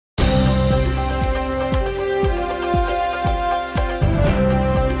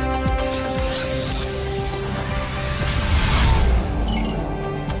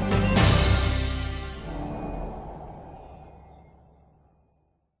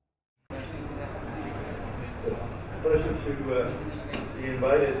pleasure to be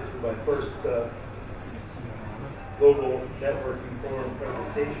invited to my first Global Networking Forum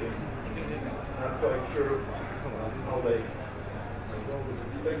presentation. Not quite sure what was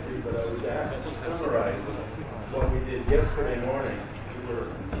expected, but I was asked to summarize what we did yesterday morning. We were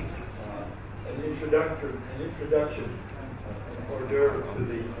an introduction, an hors d'oeuvre to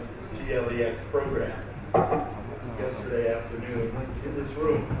the GLEX program. Yesterday afternoon, in this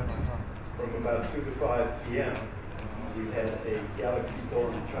room, from about 2 to 5 p.m., we had a Galaxy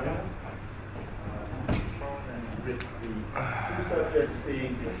Forum in China, with the two subjects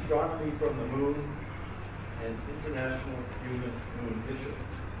being astronomy from the moon and international human moon missions.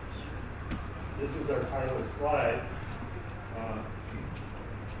 This was our pilot slide,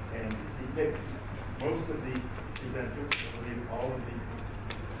 and depicts most of the presenters, I believe all of the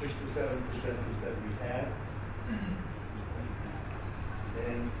 6 to 7 presenters that we had.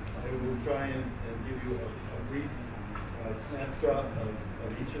 And I will try and give you a brief snapshot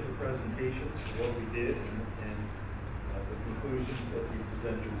of each of the presentations, what we did, and the conclusions that the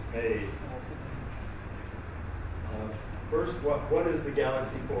presenters made. First, what is the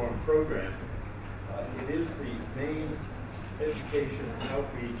Galaxy Forum program? It is the main education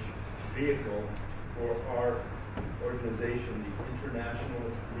outreach vehicle for our organization, the International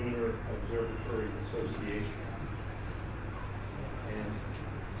Lunar Observatory Association. And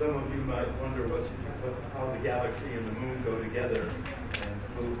some of you might wonder how the galaxy and the moon go together, and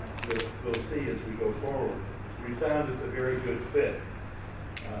we'll see as we go forward. We found it's a very good fit.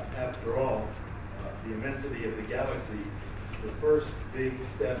 After all, the immensity of the galaxy, the first big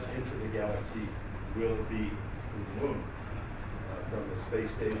step into the galaxy will be the moon, from the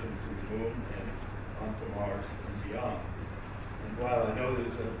space station to the moon and onto Mars and beyond. And while I know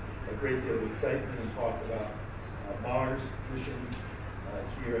there's a great deal of excitement and talk about Mars missions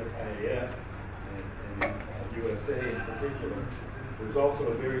here at IAF and USA in particular, there's also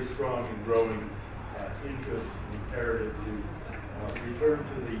a very strong and growing interest and imperative to return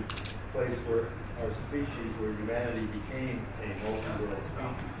to the place where our species, where humanity became a multi-world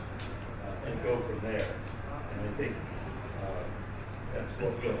species, and go from there. And I think that's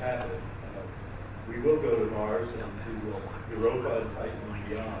what will happen. We will go to Mars and to Europa and Titan and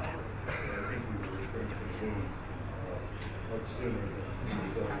beyond. And I think we will return to the moon much sooner than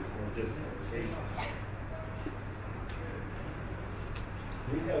these other more distant locations.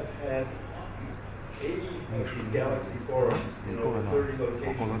 We have had 80 of the Galaxy Forums in over 30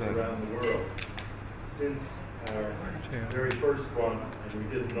 locations around the world since our very first one, and we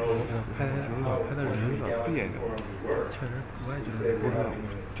didn't know how many Galaxy Forums we were. We said we're having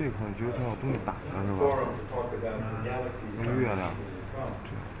a forum to talk about the galaxy and how it will come.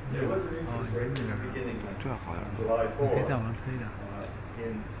 There was an interest right in the beginning on July 4th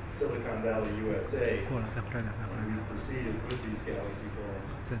in Silicon Valley, USA, when we proceeded with these Galaxy Forums.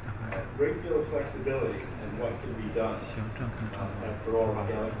 A great deal of flexibility in what can be done. After all, the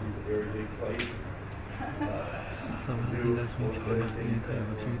galaxy is a very big place. The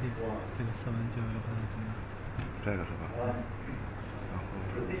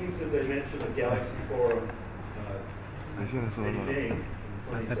themes, as I mentioned, of Galaxy Forum Beijing.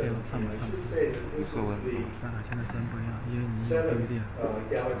 I should say that this was the 7th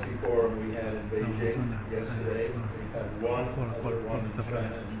Galaxy Forum we had in Beijing yesterday. We had one in China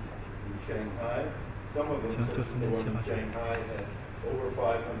and in Shanghai. Some of them, such as the one in Shanghai, had over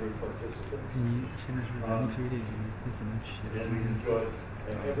 500 participants. And we enjoyed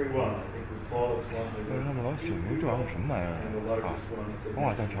every one. I think the smallest one was and the largest one was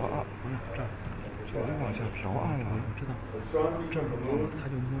Astronomy from the Moon.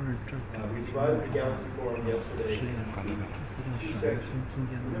 We divided the Galaxy Forum yesterday into 2 sections.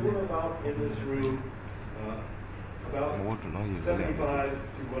 There were about, in this room, about 75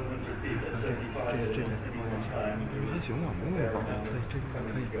 to 100 people, 75 at any one time. There was a fair amount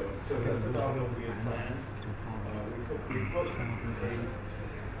coming and going. So that's about what we had planned. We put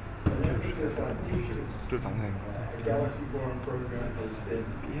an emphasis on teachers. The Galaxy Forum program has been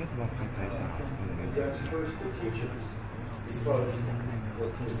addressed first to teachers, because the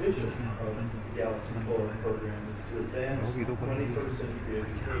vision of the Galaxy Forum program is to advance 21st century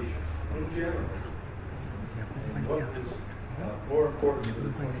education in general. And what is more important to the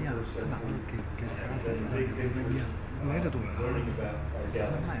 21st century than the big picture, learning about our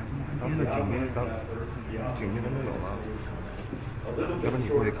galaxy, about Earth and beyond, a little bit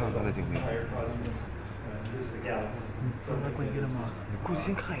short of higher cosmos. Is the galaxy. Something that is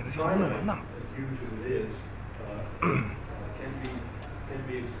finite, as huge as it is, can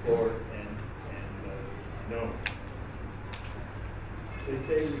be explored and known. They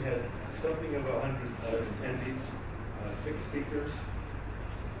say we had something of 100 attendees 6 speakers.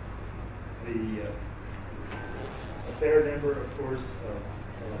 A fair number, of course,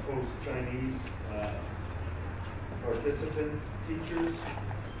 host Chinese participants, teachers,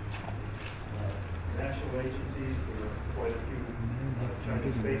 national agencies. There are quite a few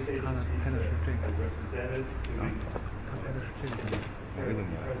Chinese space agencies that are represented doing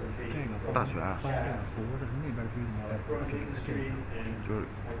presentation from industry and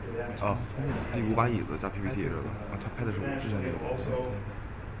哦，第5把椅子加 PPT 这个，他拍的是我之前那个。 Also,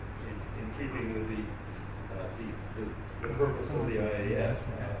 in keeping with the purpose of the IAF,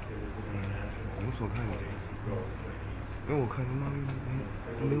 it was an international. 我所看的，因为我看他妈没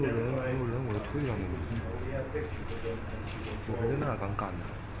有人，我就推上那个，我还在那儿刚干呢。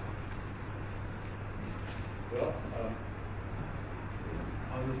 Well,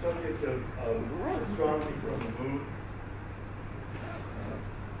 on the subject of astronomy from the moon,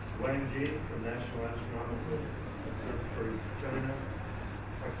 Wang Jing from National Astronomical Observatory China,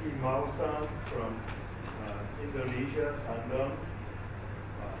 Hakim Malasan from Indonesia, Bandung.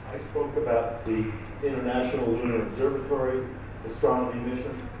 I spoke about the International Lunar Observatory astronomy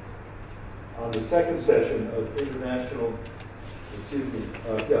mission. On the second session of International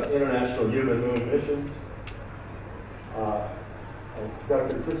Human Moon Missions,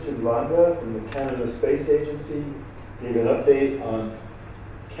 Dr. Christian Landa from the Canada Space Agency gave an update on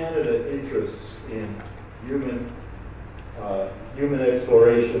Canada interests in human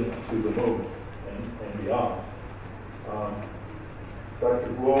exploration to the moon and beyond.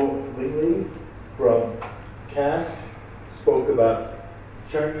 Dr. Guo Lingli from CAST spoke about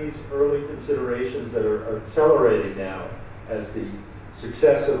Chinese early considerations that are accelerating now as the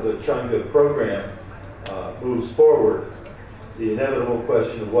success of the Chang'e program moves forward. The inevitable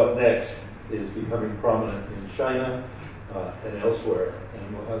question of what next is becoming prominent in China and elsewhere,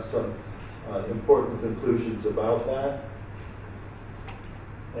 and we'll have some important conclusions about that.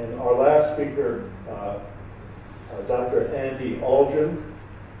 And our last speaker, Dr. Andy Aldrin,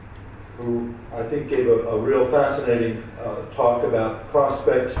 who I think gave a real fascinating talk about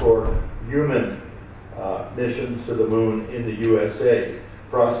prospects for human missions to the moon in the USA,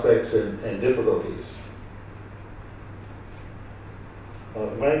 prospects and difficulties.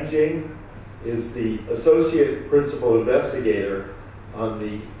 Wang Jing is the Associate Principal Investigator on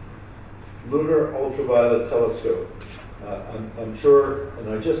the Lunar Ultraviolet Telescope. I'm sure, and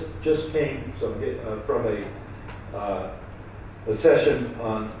I just came from a session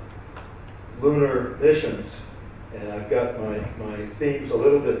on lunar missions, and I've got my themes a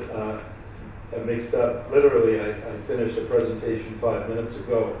little bit mixed up. Literally, I finished a presentation 5 minutes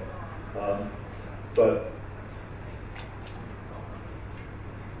ago, but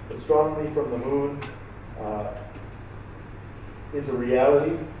astronomy from the moon is a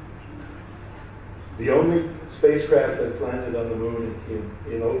reality. The only spacecraft that's landed on the moon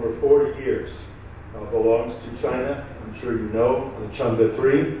in over 40 years belongs to China. I'm sure you know the Chang'e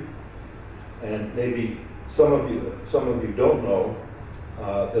 3, and maybe some of you don't know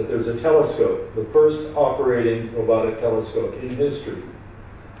that there's a telescope, the first operating robotic telescope in history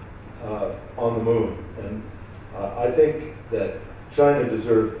on the moon, and I think that China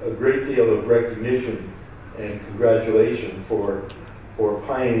deserved a great deal of recognition and congratulation for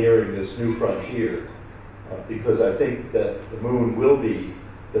pioneering this new frontier, because I think that the moon will be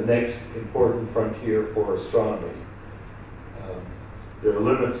the next important frontier for astronomy. There are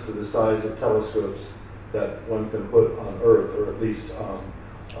limits to the size of telescopes that one can put on Earth, or at least on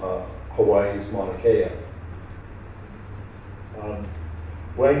Hawaii's Mauna Kea.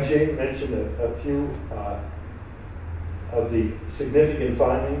 Wang Jing mentioned a few of the significant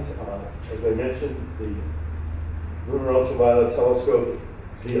findings. As I mentioned, the Lunar Ultraviolet Telescope,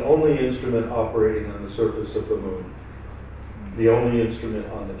 the only instrument operating on the surface of the moon, the only instrument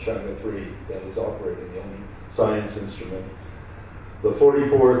on the Chang'e 3 that is operating, the only science instrument. The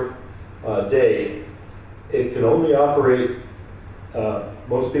 44th day, it can only operate,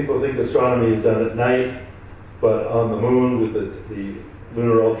 most people think astronomy is done at night, but on the moon with the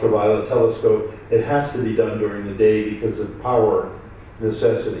Lunar Ultraviolet Telescope, it has to be done during the day because of power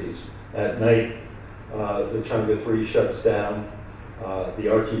necessities. At night, the Chang'e 3 shuts down. The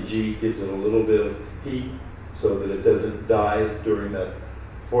RTG gives it a little bit of heat so that it doesn't die during that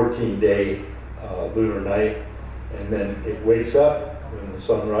 14-day lunar night. And then it wakes up when the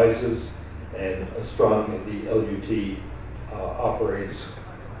sun rises, and astronomy, the LUT, operates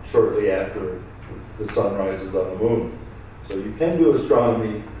shortly after the sun rises on the moon. So you can do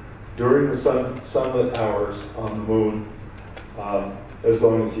astronomy during the sunlit hours on the moon, as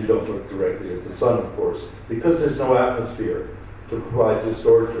long as you don't look directly at the sun, of course, because there's no atmosphere to provide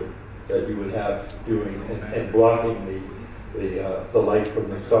distortion. that you would have doing and blocking the light from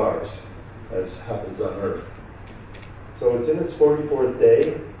the stars, as happens on Earth. So it's in its 44th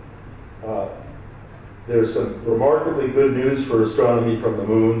day. There's some remarkably good news for astronomy from the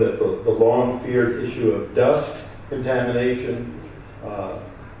moon, that the long-feared issue of dust contamination,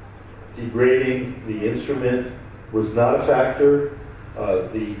 degrading the instrument, was not a factor.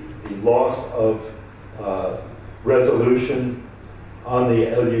 The loss of resolution on the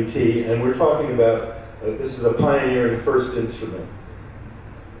LUT, and we're talking about, this is a pioneering first instrument,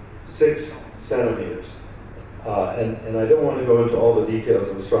 6 centimeters. And I don't want to go into all the details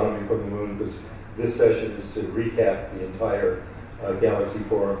of astronomy from the moon, because this session is to recap the entire Galaxy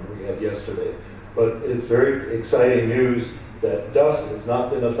Forum we had yesterday. But it's very exciting news that dust has not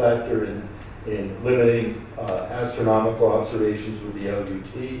been a factor in limiting astronomical observations with the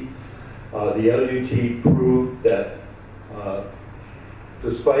LUT. The LUT proved that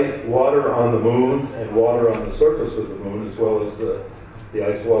despite water on the moon and water on the surface of the moon, as well as the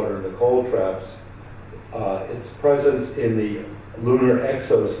ice water and the cold traps, its presence in the lunar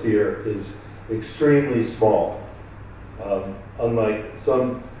exosphere is extremely small. Unlike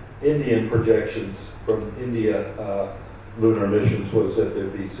some Indian projections from India lunar missions, was that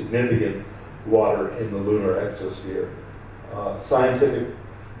there'd be significant water in the lunar exosphere. Scientifically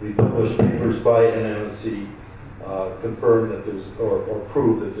published papers by NMC confirm that there's, or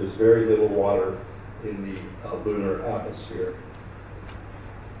prove that there's very little water in the lunar atmosphere.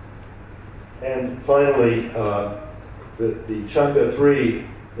 And finally, the Chang'e 3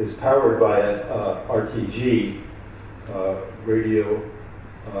 is powered by an RTG, radio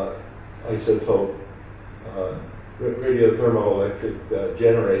isotope, radiothermoelectric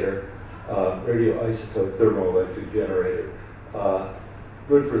generator, radioisotope thermoelectric generator,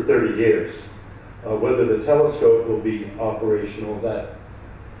 good for 30 years. Whether the telescope will be operational that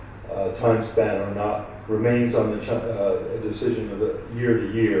time span or not remains on the decision of the year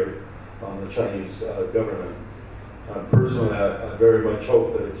to year on the Chinese government. Personally, I very much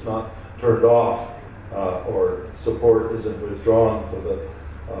hope that it's not turned off or support isn't withdrawn for the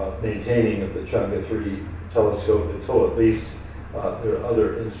maintaining of the Chang'e 3 telescope until at least there are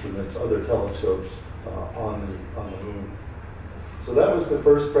other instruments, other telescopes on the moon. So that was the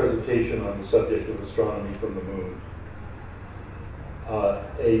first presentation on the subject of astronomy from the moon.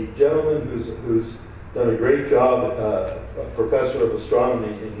 A gentleman who's done a great job, a professor of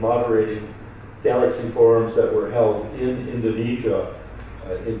astronomy, in moderating galaxy forums that were held in Indonesia.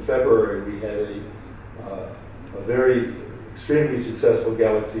 In February, we had a very extremely successful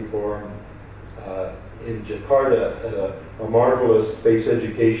galaxy forum in Jakarta at a marvelous space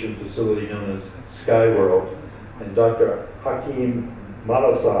education facility known as SkyWorld. And Dr. Hakim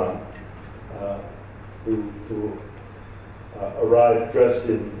Malasan, who arrived dressed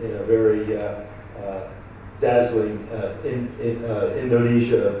in a very dazzling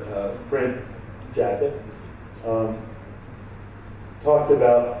Indonesia print jacket, talked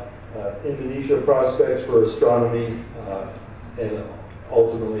about Indonesia prospects for astronomy and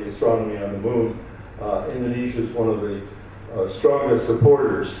ultimately astronomy on the moon. Indonesia is one of the strongest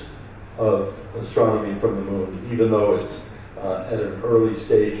supporters of astronomy from the moon, even though it's at an early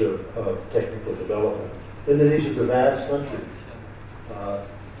stage of technical development. Indonesia is a vast country,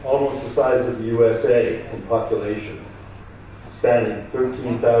 almost the size of the USA in population, spanning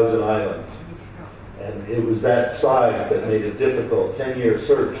 13,000 islands. And it was that size that made it difficult, 10-year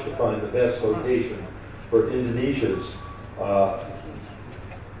search to find the best location for Indonesia's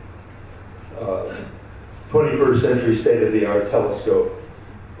 21st century state-of-the-art telescope.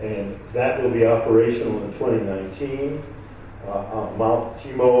 And that will be operational in 2019 on Mount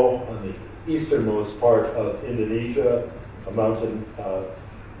Timo, on the easternmost part of Indonesia, a mountain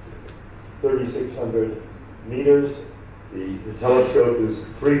 3,600 meters. The telescope is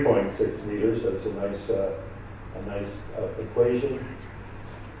 3.6 meters. That's a nice equation.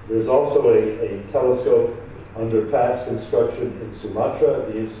 There's also a telescope under fast construction in Sumatra at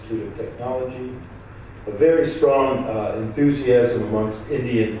the Institute of Technology. A very strong enthusiasm amongst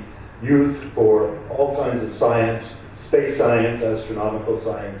Indian youth for all kinds of science, space science, astronomical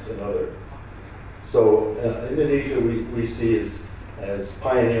science, and other. So Indonesia we see as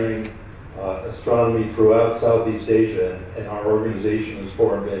pioneering astronomy throughout Southeast Asia, and our organization has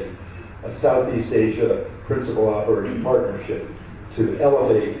formed a Southeast Asia principal operating partnership to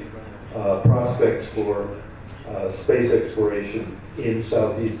elevate prospects for space exploration in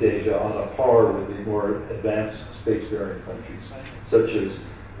Southeast Asia on a par with the more advanced spacefaring countries, such as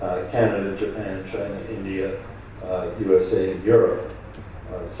Canada, Japan, China, India, USA, and Europe.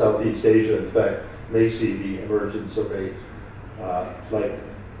 Southeast Asia, in fact, may see the emergence of like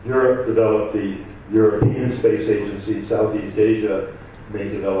Europe developed the European Space Agency. Southeast Asia may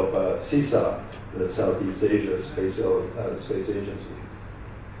develop CSA, the Southeast Asia Space Agency.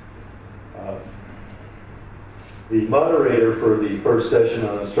 The moderator for the first session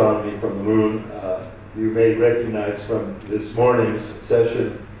on astronomy from the moon, you may recognize from this morning's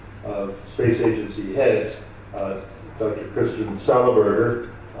session of Space Agency heads, Dr. Christian Saleberger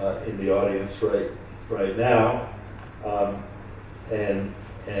in the audience right now.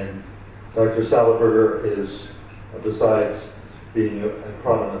 And Dr. Saleberger is, besides being a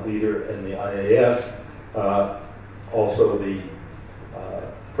prominent leader in the IAF, also the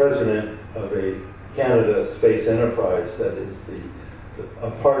president of a Canada space enterprise that is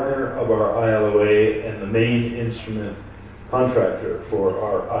a partner of our ILOA and the main instrument contractor for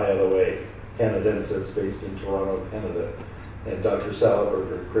our ILOA, Canadensis, based in Toronto, Canada. And Dr.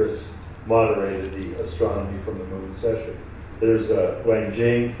 Saleberger, Chris, moderated the Astronomy from the Moon session. There's Wang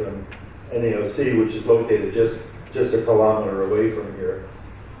Jing from NAOC, which is located just a kilometer away from here,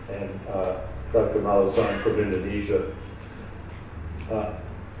 and Dr. Malasan from Indonesia.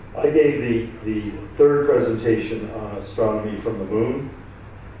 I gave the third presentation on astronomy from the moon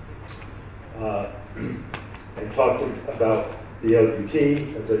and talked about the LUT,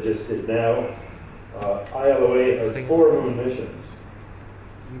 as I just did now. ILOA has 4 moon missions.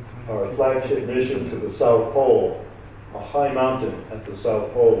 Our flagship mission to the South Pole, a high mountain at the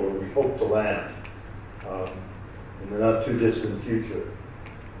South Pole where we hope to land in the not too distant future.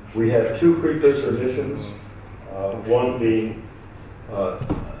 We have 2 precursor missions, one being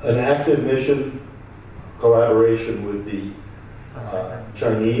an active mission collaboration with the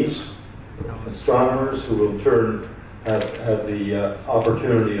Chinese astronomers, who will in turn have the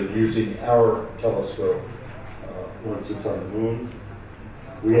opportunity of using our telescope once it's on the moon.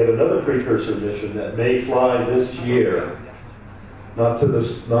 We have another precursor mission that may fly this year, not to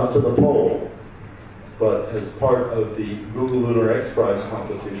the pole, but as part of the Google Lunar X Prize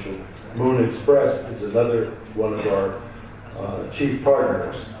competition. Moon Express is another one of our chief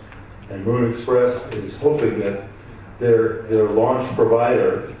partners, and Moon Express is hoping that their launch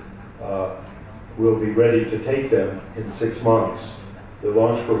provider will be ready to take them in 6 months. The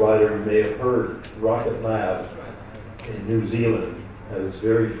launch provider, you may have heard, Rocket Lab in New Zealand, had its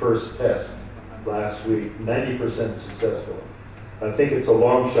very first test last week, 90% successful. I think it's a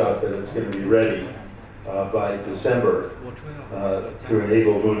long shot that it's going to be ready by December to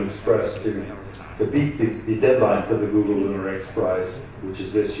enable Moon Express to beat the deadline for the Google Lunar X Prize, which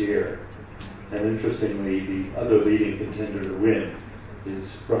is this year. And interestingly, the other leading contender to win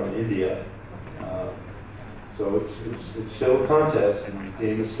is from India. So it's still a contest, and the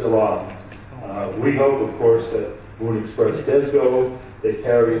game is still on. We hope, of course, that Moon Express does go. They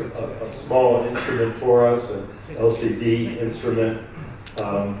carry a small instrument for us, an LCD instrument,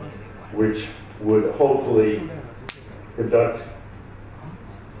 which would hopefully conduct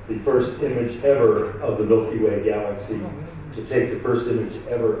the first image ever of the Milky Way galaxy, to take the first image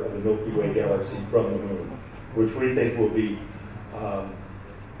ever of the Milky Way galaxy from the moon, which we think will be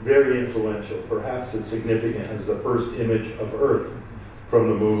very influential, perhaps as significant as the first image of Earth from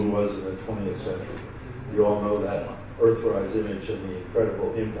the moon was in the 20th century. You all know that Earthrise image and the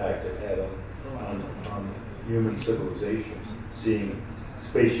incredible impact it had on human civilization, seeing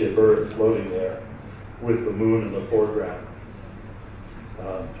spaceship Earth floating there with the moon in the foreground.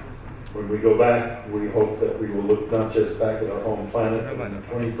 When we go back, we hope that we will look not just back at our home planet, but in the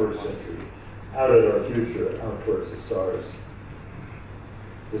 21st century, out at our future, out towards the stars.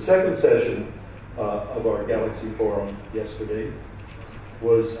 The second session of our Galaxy Forum yesterday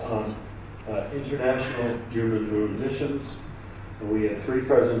was on international human moon missions. And we had 3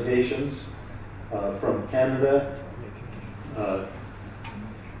 presentations from Canada,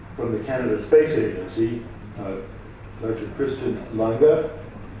 from the Canada Space Agency, Dr. Christian Lange,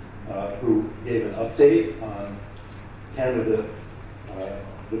 who gave an update on Canada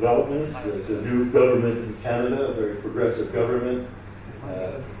developments. There's a new government in Canada, a very progressive government,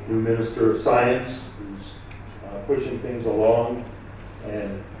 new Minister of Science who's pushing things along,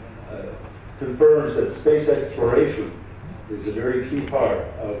 and confirms that space exploration is a very key part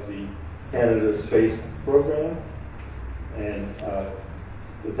of the Canada space program. And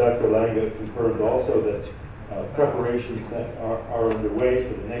Dr. Lange confirmed also that preparations that are underway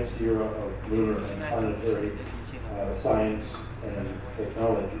for the next era of lunar and planetary science and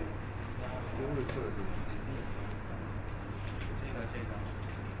technology.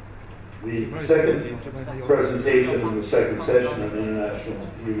 The second presentation in the second session on international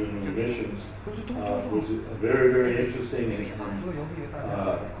human moon missions was a very, very interesting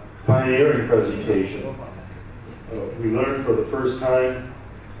and pioneering presentation. We learned for the first time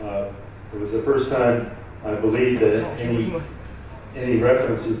It was the first time, I believe, that any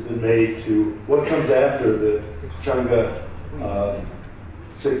reference has been made to what comes after the Chang'e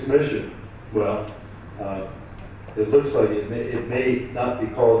 6 mission. Well, it looks like it may not be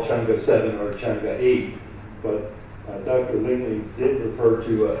called Chang'e 7 or Chang'e 8, but Dr. Lingley did refer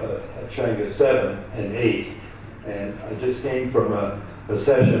to a Chang'e 7 and 8. And I just came from a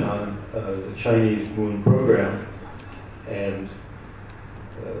session on the Chinese moon program, and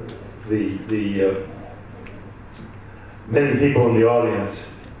many people in the audience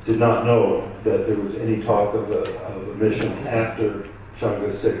did not know that there was any talk of a mission after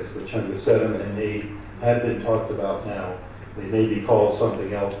Chang'e 6, but Chang'e 7 and 8 have been talked about now. They may be called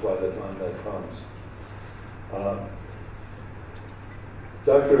something else by the time that comes.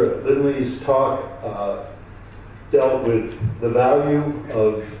 Dr. Lindley's talk dealt with the value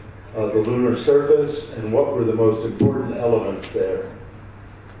of the lunar surface and what were the most important elements there.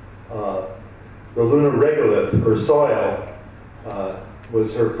 The lunar regolith, or soil,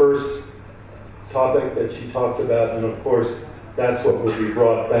 was her first topic that she talked about, and of course that's what will be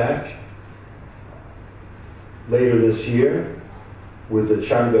brought back later this year with the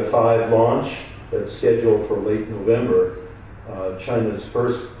Chang'e 5 launch that's scheduled for late November. China's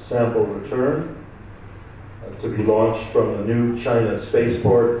first sample return to be launched from the new China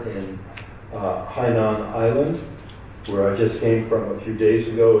spaceport in Hainan Island, where I just came from a few days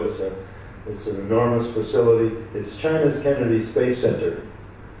ago. It's an enormous facility. It's China's Kennedy Space Center.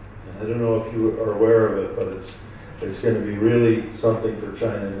 And I don't know if you are aware of it, but it's going to be really something for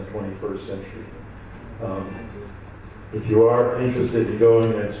China in the 21st century. If you are interested in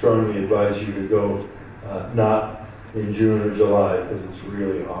going, I'd strongly advise you to go not in June or July, because it's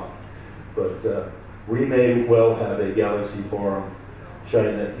really hot. But we may well have a Galaxy Forum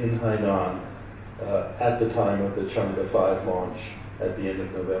China in Hainan at the time of the Chang'e 5 launch at the end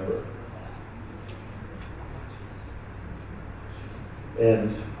of November.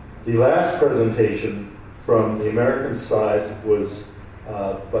 And the last presentation from the American side was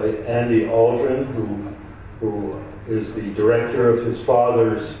by Andy Aldrin, who is the director of his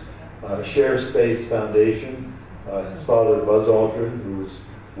father's Share Space Foundation. His father, Buzz Aldrin, who is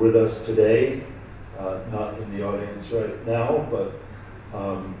with us today, not in the audience right now, but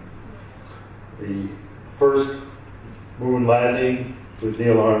the first moon landing with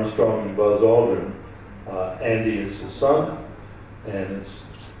Neil Armstrong and Buzz Aldrin. Andy is his son, and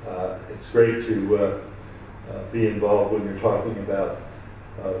it's great to be involved when you're talking about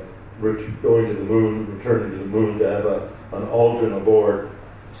going to the moon, returning to the moon, to have an Aldrin aboard.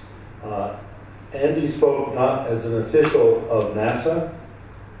 Andy spoke not as an official of NASA,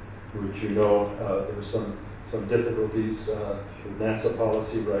 which you know there's some difficulties with NASA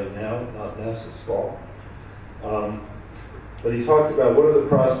policy right now, not NASA's fault. But he talked about what are the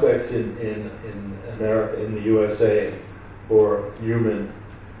prospects in America, in the USA, for human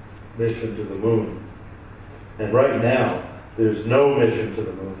mission to the moon. And right now, there's no mission to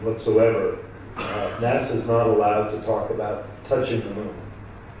the moon whatsoever. NASA's not allowed to talk about touching the moon,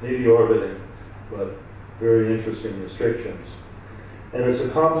 maybe orbiting, but very interesting restrictions. And it's a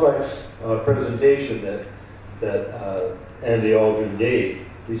complex presentation that Andy Aldrin gave.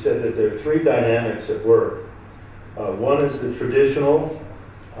 He said that there are three dynamics at work. One is the traditional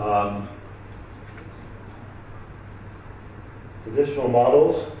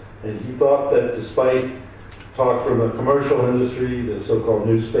models, and he thought that despite talk from the commercial industry, the so-called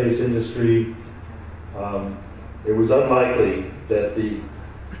new space industry, it was unlikely that the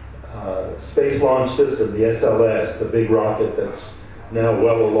Space Launch System, the SLS, the big rocket that's now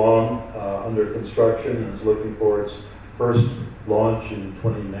well along under construction and is looking for its first launch in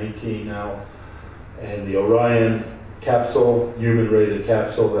 2019 now, and the Orion capsule, human-rated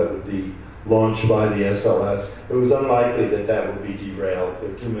capsule that would be launched by the SLS, it was unlikely that that would be derailed.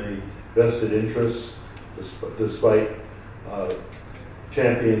 There are too many vested interests, despite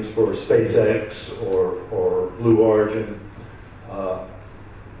champions for SpaceX or Blue Origin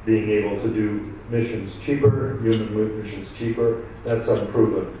being able to do missions cheaper, human missions cheaper. That's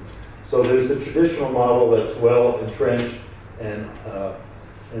unproven. So there's the traditional model that's well entrenched and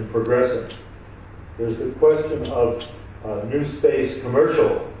progressing. There's the question of new space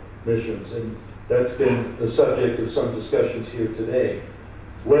commercial missions, and that's been the subject of some discussions here today.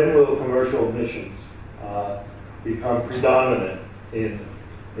 When will commercial missions become predominant in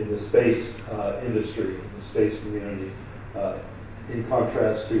the space industry, in the space community, in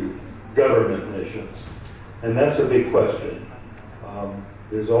contrast to government missions? And that's a big question.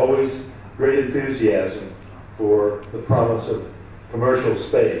 There's always great enthusiasm for the promise of commercial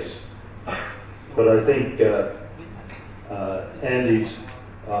space, but I think Andy's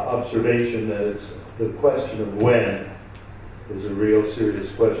observation that it's the question of when is a real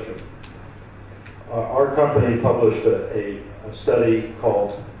serious question. Our company published a study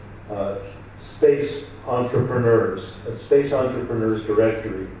called Space Entrepreneurs, a Space Entrepreneurs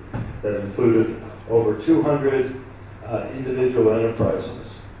Directory that included over 200 individual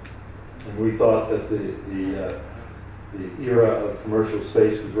enterprises. And we thought that the era of commercial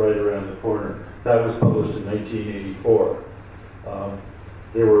space was right around the corner. That was published in 1984.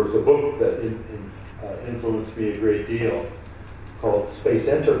 There was a book that influenced me a great deal called Space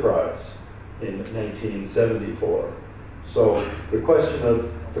Enterprise in 1974. So the question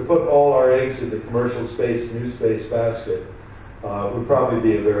of to put all our eggs in the commercial space, new space basket would probably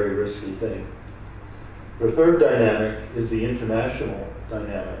be a very risky thing. The third dynamic is the international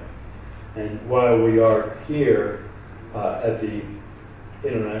dynamic. And while we are here at the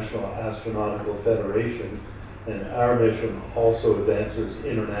International Astronautical Federation, and our mission also advances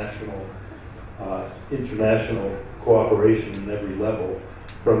international cooperation in every level,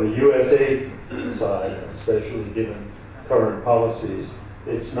 from the USA side, especially given current policies,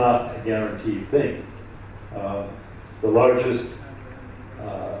 it's not a guaranteed thing. The largest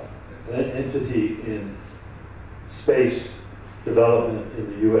entity in space development in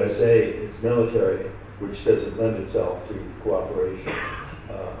the USA is military, which doesn't lend itself to cooperation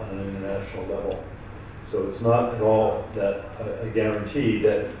on an international level. So it's not at all that a guarantee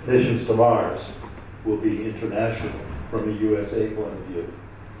that missions to Mars will be international from a USA point of view.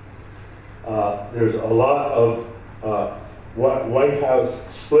 There's a lot of White House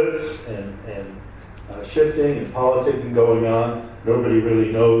splits and shifting and politicking going on. Nobody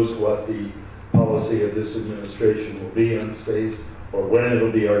really knows what the policy of this administration will be on space or when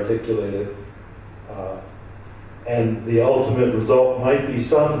it'll be articulated. And the ultimate result might be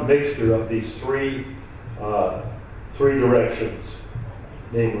some mixture of these three directions,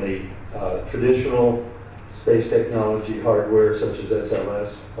 namely traditional space technology hardware such as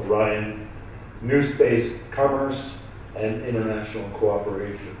SLS, Orion, new space commerce, and international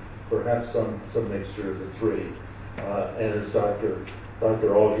cooperation. Perhaps some mixture of the three. And as Dr.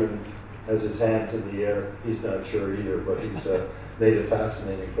 Aldrin has his hands in the air, he's not sure either, but he's made a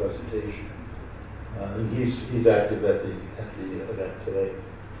fascinating presentation. And he's active at the event today.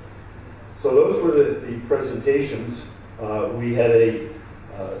 So those were the presentations. We had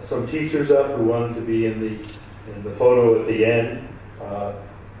some teachers up who wanted to be in the photo at the end,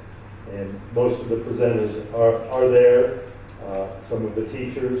 and most of the presenters are there. Some of the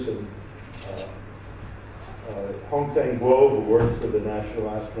teachers and Hong Feng Guo, who works for the National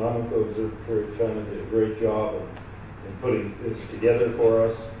Astronomical Observatory of China, did a great job in putting this together for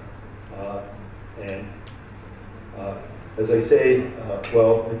us. As I say,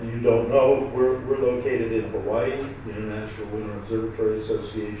 well, if you don't know, we're located in Hawaii, the International Lunar Observatory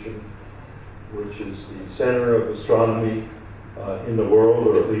Association, which is the center of astronomy in the world,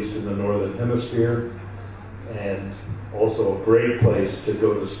 or at least in the Northern Hemisphere, and also a great place to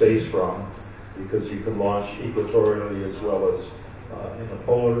go to space from, because you can launch equatorially as well as in a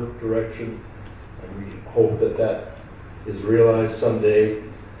polar direction, and we hope that is realized someday.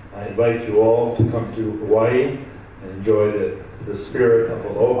 I invite you all to come to Hawaii and enjoy the spirit of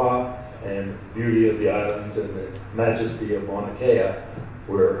aloha and beauty of the islands and the majesty of Mauna Kea,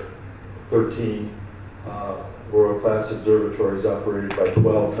 where 13 world-class observatories operated by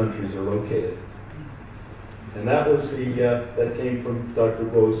 12 countries are located. And that was that came from Dr.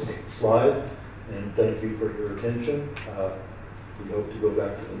 Guo's slide, and thank you for your attention. We hope to go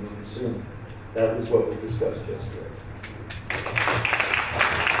back to the moon soon. That was what we discussed yesterday.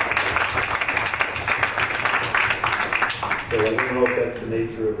 So I don't know if that's the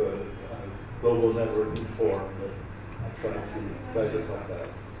nature of a global networking forum, but I try to help that.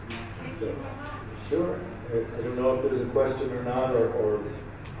 So, sure. I don't know if there's a question or not, or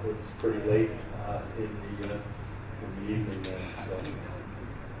it's pretty late in the evening then.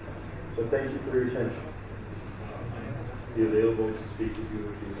 So thank you for your attention. I'll be available to speak with you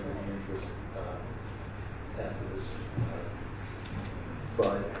if you have any interest after this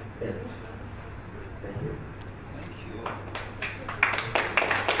slide ends. Thank you. Thank you.